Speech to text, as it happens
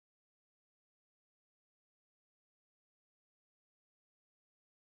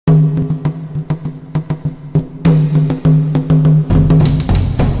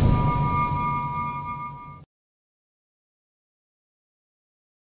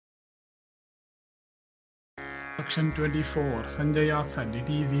Section 24. Sanjaya said, "It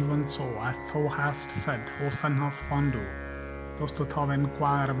is even so, as thou hast said, O son of Pandu. Dost thou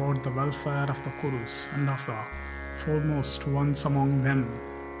enquire about the welfare of the Kurus and of the foremost ones among them,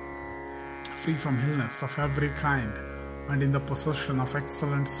 free from illness of every kind, and in the possession of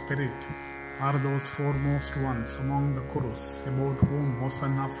excellent spirit, are those foremost ones among the Kurus, about whom, O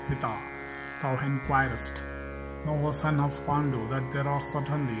son of Pritha, thou enquirest. Know, O son of Pandu, that there are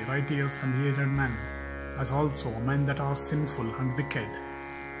certainly righteous and aged men, as also men that are sinful and wicked.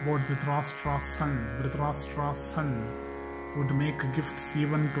 About Dhritarashtra's son would make gifts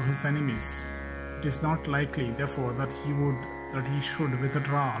even to his enemies. It is not likely, therefore, that he should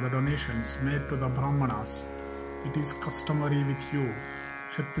withdraw the donations made to the Brahmanas. It is customary with you,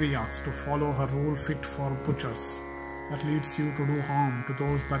 Kshatriyas, to follow a rule fit for butchers, that leads you to do harm to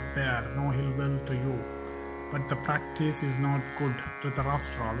those that bear no ill will to you. But the practice is not good.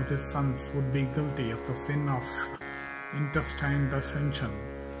 Dhritarashtra with his sons would be guilty of the sin of intestine dissension,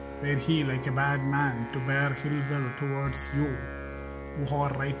 were he like a bad man to bear ill will towards you, who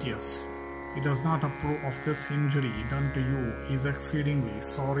are righteous. He does not approve of this injury done to you. He is exceedingly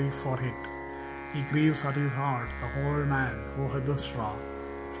sorry for it. He grieves at his heart, the whole man, O Yudhishthira,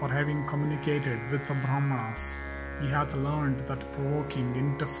 for having communicated with the Brahmanas. He hath learned that provoking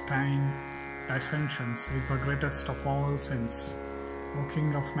intestine dissensions is the greatest of all sins. O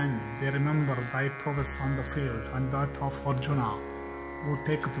King of men, they remember thy prowess on the field, and that of Arjuna, who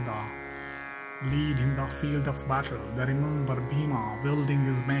taketh the lead in the field of battle. They remember Bhima wielding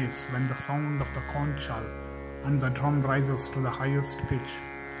his mace when the sound of the conch shell and the drum rises to the highest pitch.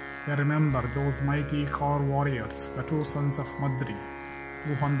 They remember those mighty car warriors, the two sons of Madri,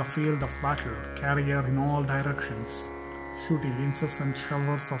 who on the field of battle carry in all directions, shooting incessant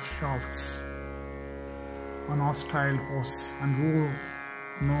showers of shafts on hostile hosts, and who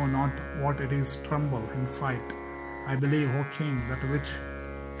know not what it is tremble in fight. I believe, O King, that which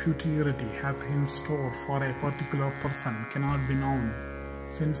futurity hath in store for a particular person cannot be known,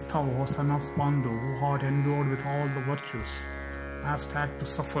 since thou, O son of Pandu, who art endowed with all the virtues, hast had to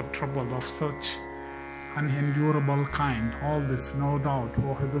suffer trouble of such unendurable kind. All this, no doubt,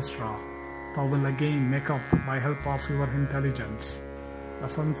 O Yudhishthira, thou will again make up by help of your intelligence. The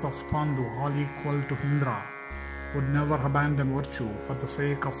sons of Pandu, all equal to Indra, would never abandon virtue for the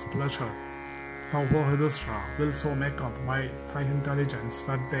sake of pleasure. Thou, O Yudhishthira, will so make up by thy intelligence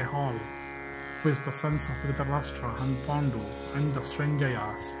that they all, with the sons of Dhritarashtra and Pandu and the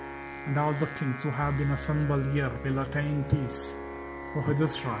Sanjayas, and all the kings who have been assembled here, will attain peace. O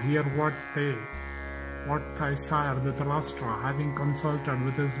Yudhishthira, hear what thy sire Dhritarashtra, having consulted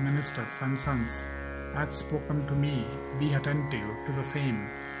with his ministers and sons, hath spoken to me. Be attentive to the same.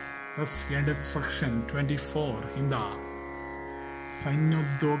 Thus endeth section 24 in the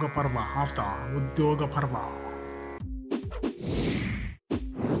Sainyodyoga Parva of the Udyoga Parva.